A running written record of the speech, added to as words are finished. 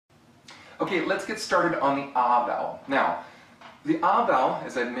Okay, let's get started on the Ah vowel. Now, the Ah vowel,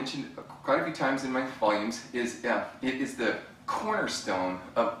 as I've mentioned quite a few times in my volumes, it is the cornerstone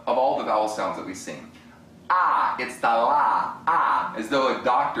of all the vowel sounds that we sing. Ah, it's the la, ah, as though a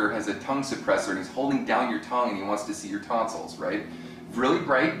doctor has a tongue suppressor and he's holding down your tongue and he wants to see your tonsils, right? Really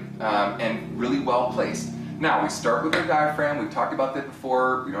bright and really well placed. Now, we start with our diaphragm. We've talked about that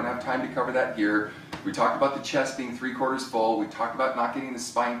before. We don't have time to cover that here. We talked about the chest being 3/4 full. We talked about not getting the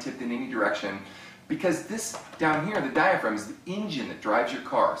spine tipped in any direction. Because this down here, the diaphragm, is the engine that drives your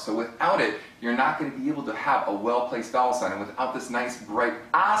car. So without it, you're not going to be able to have a well-placed vowel sound. And without this nice, bright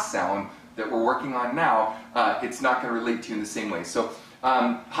ah sound that we're working on now, it's not going to relate to you in the same way. So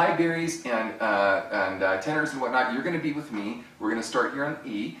high berries and tenors and whatnot, you're going to be with me. We're going to start here on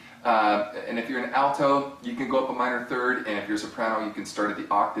E. And if you're an alto, you can go up a minor third, and if you're a soprano, you can start at the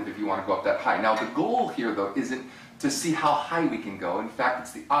octave if you want to go up that high. Now, the goal here, though, isn't to see how high we can go. In fact,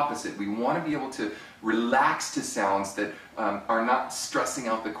 it's the opposite. We want to be able to relax to sounds that are not stressing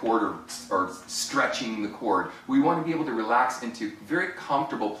out the chord or stretching the chord. We want to be able to relax into very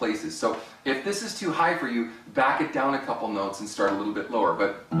comfortable places. So if this is too high for you, back it down a couple notes and start a little bit lower.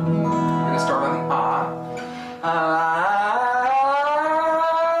 But we're going to start on the ah.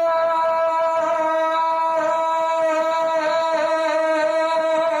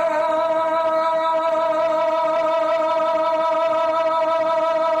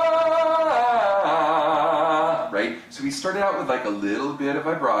 So we started out with like a little bit of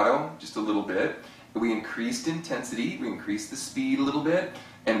vibrato, just a little bit. We increased intensity, we increased the speed a little bit,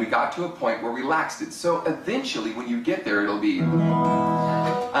 and we got to a point where we relaxed it. So eventually, when you get there, it'll be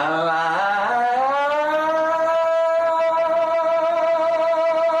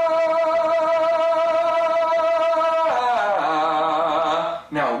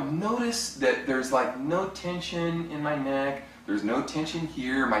Now notice that there's like no tension in my neck. There's no tension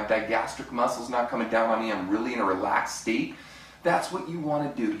here. My digastric muscle's not coming down on me. I'm really in a relaxed state. That's what you want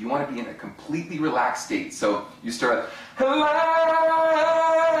to do. You want to be in a completely relaxed state. So you start so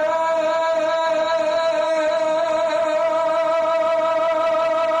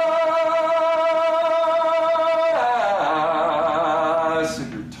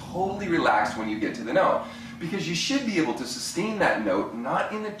you're totally relaxed when you get to the note. Because you should be able to sustain that note,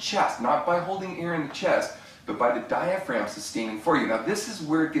 not in the chest, not by holding air in the chest, but by the diaphragm sustaining for you. Now this is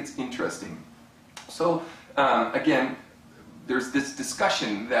where it gets interesting. So again, there's this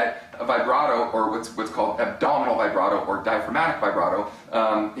discussion that a vibrato, or what's called abdominal vibrato or diaphragmatic vibrato,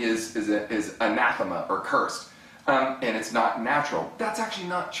 is anathema or cursed, and it's not natural. That's actually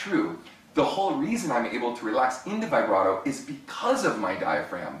not true. The whole reason I'm able to relax into vibrato is because of my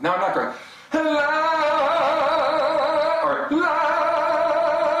diaphragm. Now I'm not going or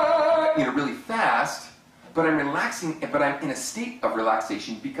really fast. But I'm relaxing, but I'm in a state of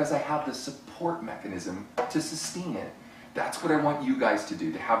relaxation because I have the support mechanism to sustain it. That's what I want you guys to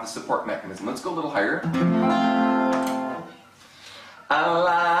do, to have the support mechanism. Let's go a little higher.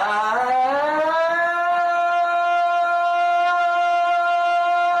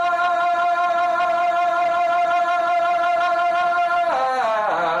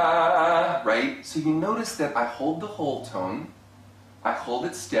 Right? So you notice that I hold the whole tone, I hold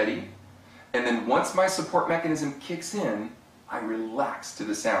it steady, and then once my support mechanism kicks in, I relax to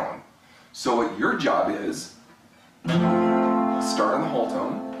the sound. So what your job is, start on the whole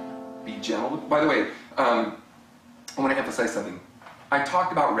tone, be gentle. By the way, I want to emphasize something. I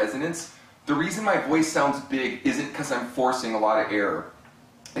talked about resonance. The reason my voice sounds big isn't because I'm forcing a lot of air.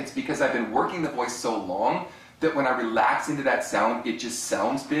 It's because I've been working the voice so long that when I relax into that sound, it just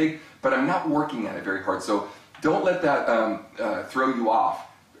sounds big, but I'm not working at it very hard. So don't let that throw you off.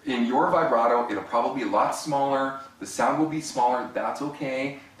 In your vibrato, it'll probably be a lot smaller, the sound will be smaller, that's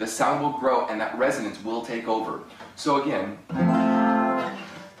okay, the sound will grow, and that resonance will take over. So again,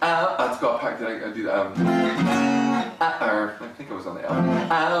 let's go up, did I do that? I think I was on the L.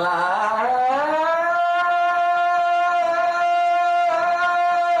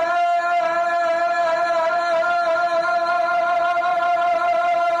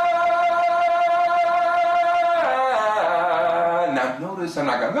 Notice I'm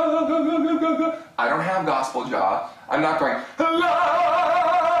not going, go, go, go, go, go, go. I don't have gospel jaw. I'm not going, la.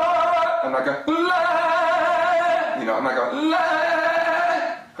 I'm not going, la. You know, I'm not going,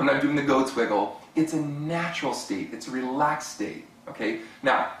 la. I'm not doing the goat's wiggle. It's a natural state. It's a relaxed state. Okay?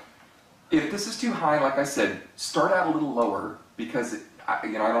 Now, if this is too high, like I said, start out a little lower because,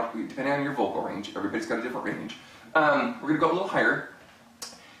 you know, I don't, depending on your vocal range, everybody's got a different range. We're going to go a little higher.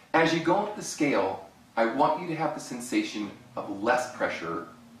 As you go up the scale, I want you to have the sensation of less pressure,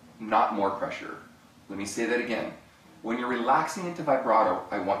 not more pressure. Let me say that again. When you're relaxing into vibrato,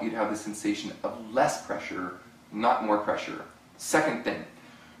 I want you to have the sensation of less pressure, not more pressure. Second thing,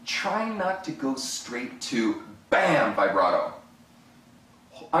 try not to go straight to bam vibrato.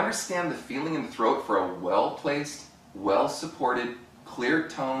 Understand the feeling in the throat for a well-placed, well-supported, clear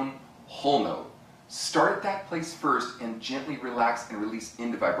tone, whole note. Start at that place first and gently relax and release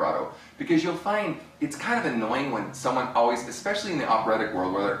into vibrato. Because you'll find it's kind of annoying when someone always, especially in the operatic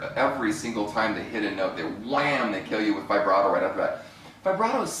world, where every single time they hit a note, they wham, they kill you with vibrato right after that.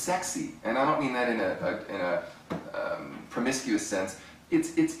 Vibrato is sexy, and I don't mean that in a promiscuous sense.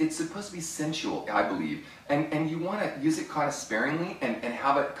 It's supposed to be sensual, I believe, and you want to use it kind of sparingly and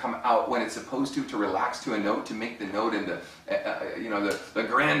have it come out when it's supposed to relax to a note, to make the note into the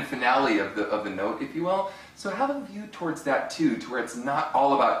grand finale of the note, if you will. So have a view towards that too, to where it's not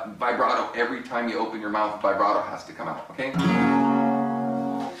all about vibrato every time you open your mouth. Vibrato has to come out. Okay.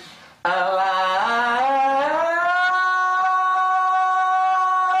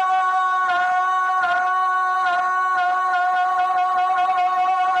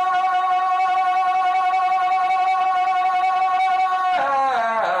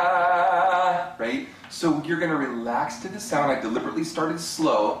 So you're going to relax to the sound. I deliberately started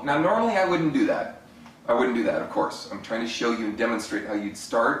slow. Now normally I wouldn't do that. I wouldn't do that, of course. I'm trying to show you and demonstrate how you'd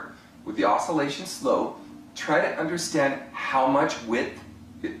start with the oscillation slow. Try to understand how much width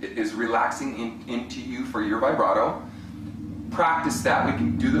is relaxing into you for your vibrato. Practice that. We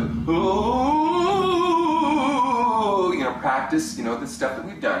can do the practice, the stuff that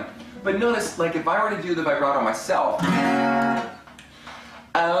we've done. But notice, like if I were to do the vibrato myself,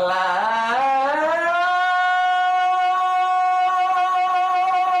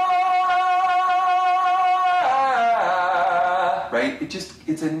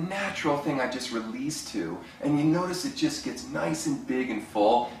 it's a natural thing I just release to, and you notice it just gets nice and big and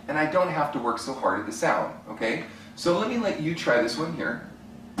full, and I don't have to work so hard at the sound, okay? So let you try this one here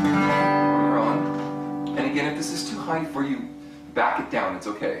on your own. And again, if this is too high for you, back it down, it's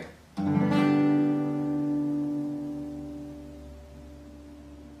okay.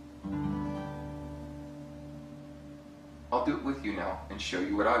 I'll do it with you now and show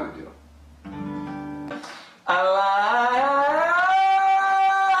you what I would do.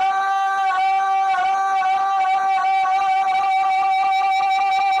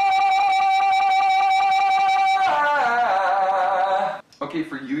 Okay,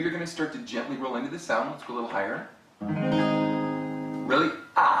 for you, you're going to start to gently roll into the sound. Let's go a little higher. Really,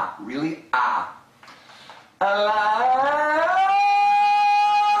 ah, really, ah.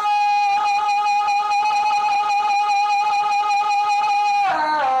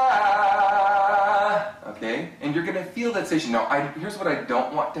 Okay, and you're going to feel that sensation. Now, here's what I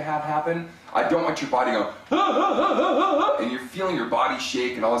don't want to have happen. I don't want your body going, and you're feeling your body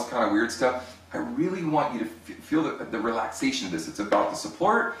shake and all this kind of weird stuff. I really want you to feel the relaxation of this. It's about the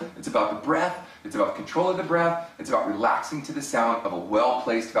support, it's about the breath, it's about control of the breath, it's about relaxing to the sound of a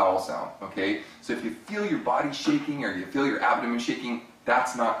well-placed vowel sound, okay? So if you feel your body shaking or you feel your abdomen shaking,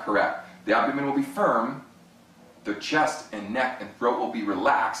 that's not correct. The abdomen will be firm, the chest and neck and throat will be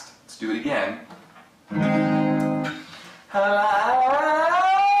relaxed. Let's do it again.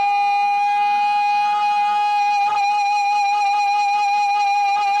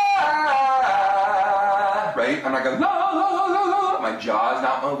 I'm not going, la, la, la, la, la. My jaw is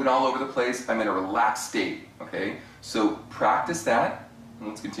not moving all over the place. I'm in a relaxed state, okay? So practice that, and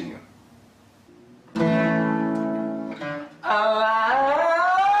let's continue.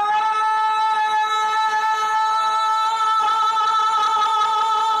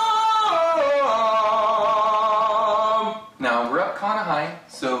 Now, we're up kind of high,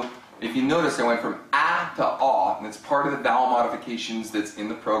 so if you notice, I went from ah to ah, and it's part of the vowel modifications that's in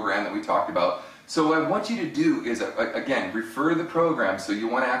the program that we talked about. So what I want you to do is, again, refer to the program. So you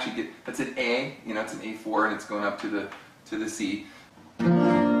want to actually get, that's an A, it's an A4 and it's going up to the C.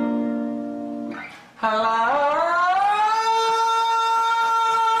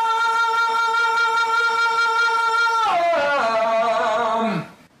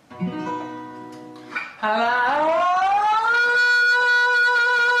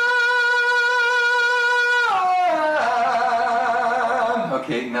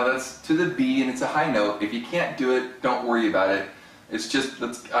 Okay, now that's to the B and it's a high note. If you can't do it, don't worry about it. It's just,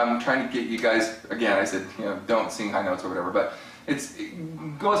 I'm trying to get you guys, again, I said, don't sing high notes or whatever, but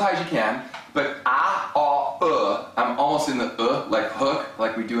go as high as you can. But ah, I'm almost in the like hook,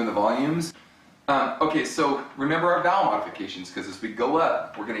 like we do in the volumes. Okay, so remember our vowel modifications, because as we go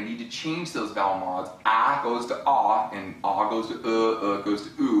up, we're going to need to change those vowel mods. Ah goes to ah, and ah goes to goes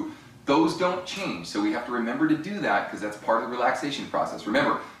to Those don't change, so we have to remember to do that because that's part of the relaxation process.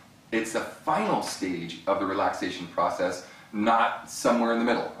 Remember, It's the final stage of the relaxation process, not somewhere in the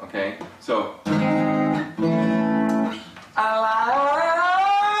middle, okay? So, now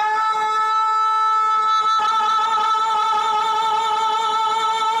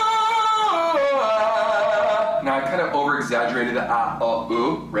I kind of over-exaggerated the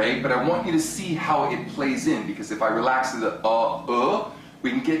right? But I want you to see how it plays in, because if I relax to the we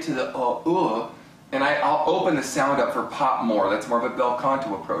can get to the and I'll open the sound up for pop more. That's more of a bel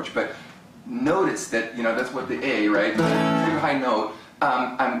canto approach. But notice that, you know, that's what the A, right? Pretty high note.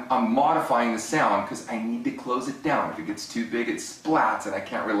 I'm modifying the sound because I need to close it down. If it gets too big, it splats and I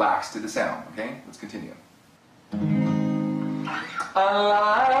can't relax to the sound. Okay, let's continue.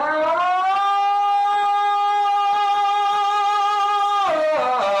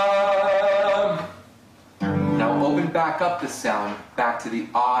 Now open back up the sound, back to the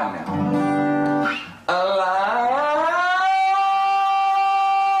ah now.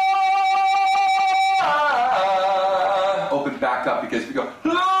 Open back up, because if you go,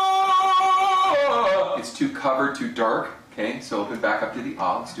 it's too covered, too dark. Okay, so open back up to the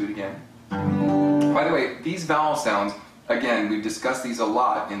ah. Let's do it again. By the way, these vowel sounds, again, we've discussed these a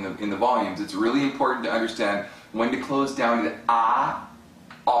lot in the volumes. It's really important to understand when to close down to the ah,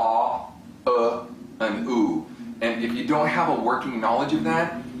 and oo. And if you don't have a working knowledge of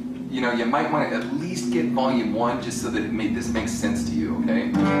that, you know, you might want to at least get volume 1 just so that this makes sense to you,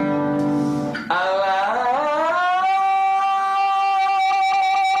 okay?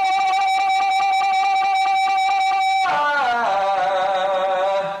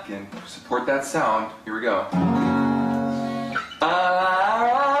 Again, support that sound. Here we go.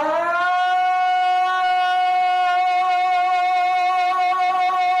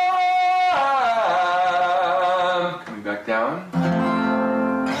 Coming back down.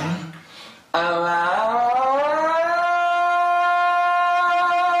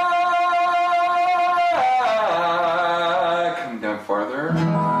 Coming down farther.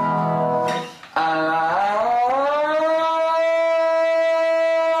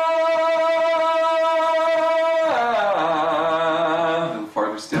 A little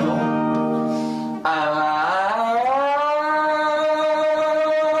farther still.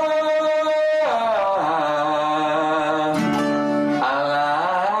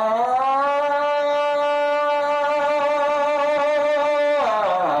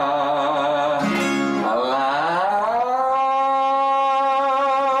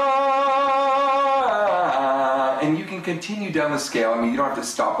 And you can continue down the scale. I mean, you don't have to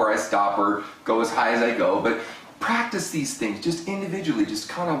stop where I stop or go as high as I go, but practice these things just individually, just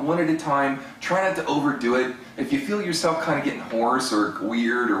kind of one at a time. Try not to overdo it. If you feel yourself kind of getting hoarse or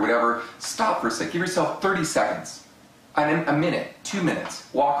weird or whatever, stop for a second. Give yourself 30 seconds, a minute, 2 minutes.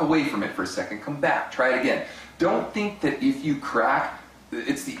 Walk away from it for a second, come back, try it again. Don't think that if you crack,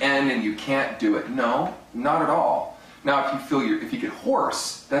 it's the end and you can't do it. No, not at all. Now, if you get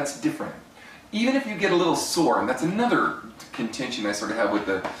hoarse, that's different. Even if you get a little sore, and that's another contention I sort of have with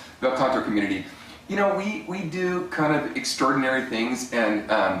the bel canto community. You know, we do kind of extraordinary things, and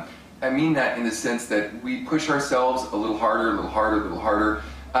I mean that in the sense that we push ourselves a little harder, a little harder, a little harder.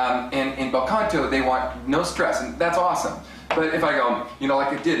 And in bel canto, they want no stress, and that's awesome. But if I go, you know,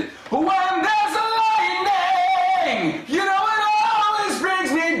 like I did, when there's a lightning, you know, it always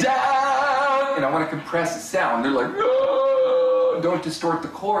brings me down, and I want to compress the sound, they're like, oh, don't distort the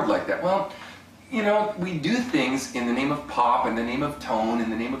chord like that. Well, you know, we do things in the name of pop, in the name of tone, in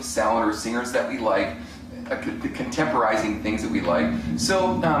the name of sound, or singers that we like, the contemporizing things that we like.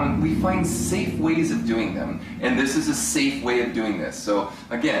 So we find safe ways of doing them, and this is a safe way of doing this. So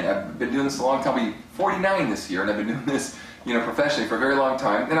again, I've been doing this a long time. I'll be 49 this year, and I've been doing this, you know, professionally for a very long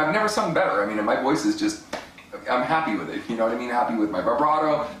time, and I've never sung better. I mean, my voice is just, I'm happy with it. You know what I mean? Happy with my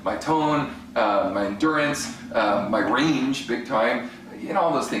vibrato, my tone, my endurance, my range, big time. And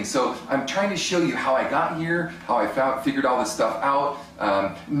all those things. So I'm trying to show you how I got here, how I figured all this stuff out.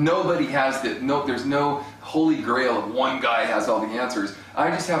 Nobody has there's no holy grail of one guy has all the answers.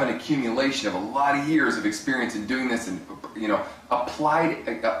 I just have an accumulation of a lot of years of experience in doing this, and, you know, applied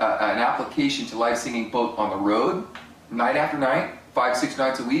an application to live singing both on the road, night after night, 5-6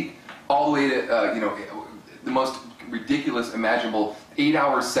 nights a week, all the way to, you know, the most ridiculous imaginable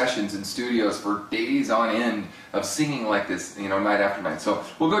 8-hour sessions in studios for days on end of singing like this, you know, night after night. So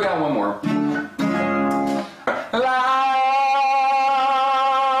we'll go down one more. You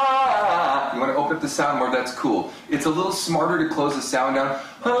want to open up the sound more? That's cool. It's a little smarter to close the sound down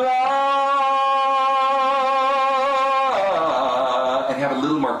and have a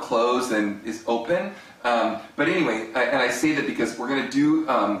little more closed than is open. But anyway, and I say that because we're going to do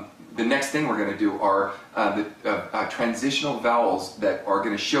the next thing we're going to do are the transitional vowels that are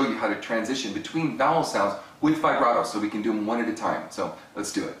going to show you how to transition between vowel sounds with vibrato, so we can do them one at a time. So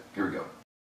let's do it. Here we go.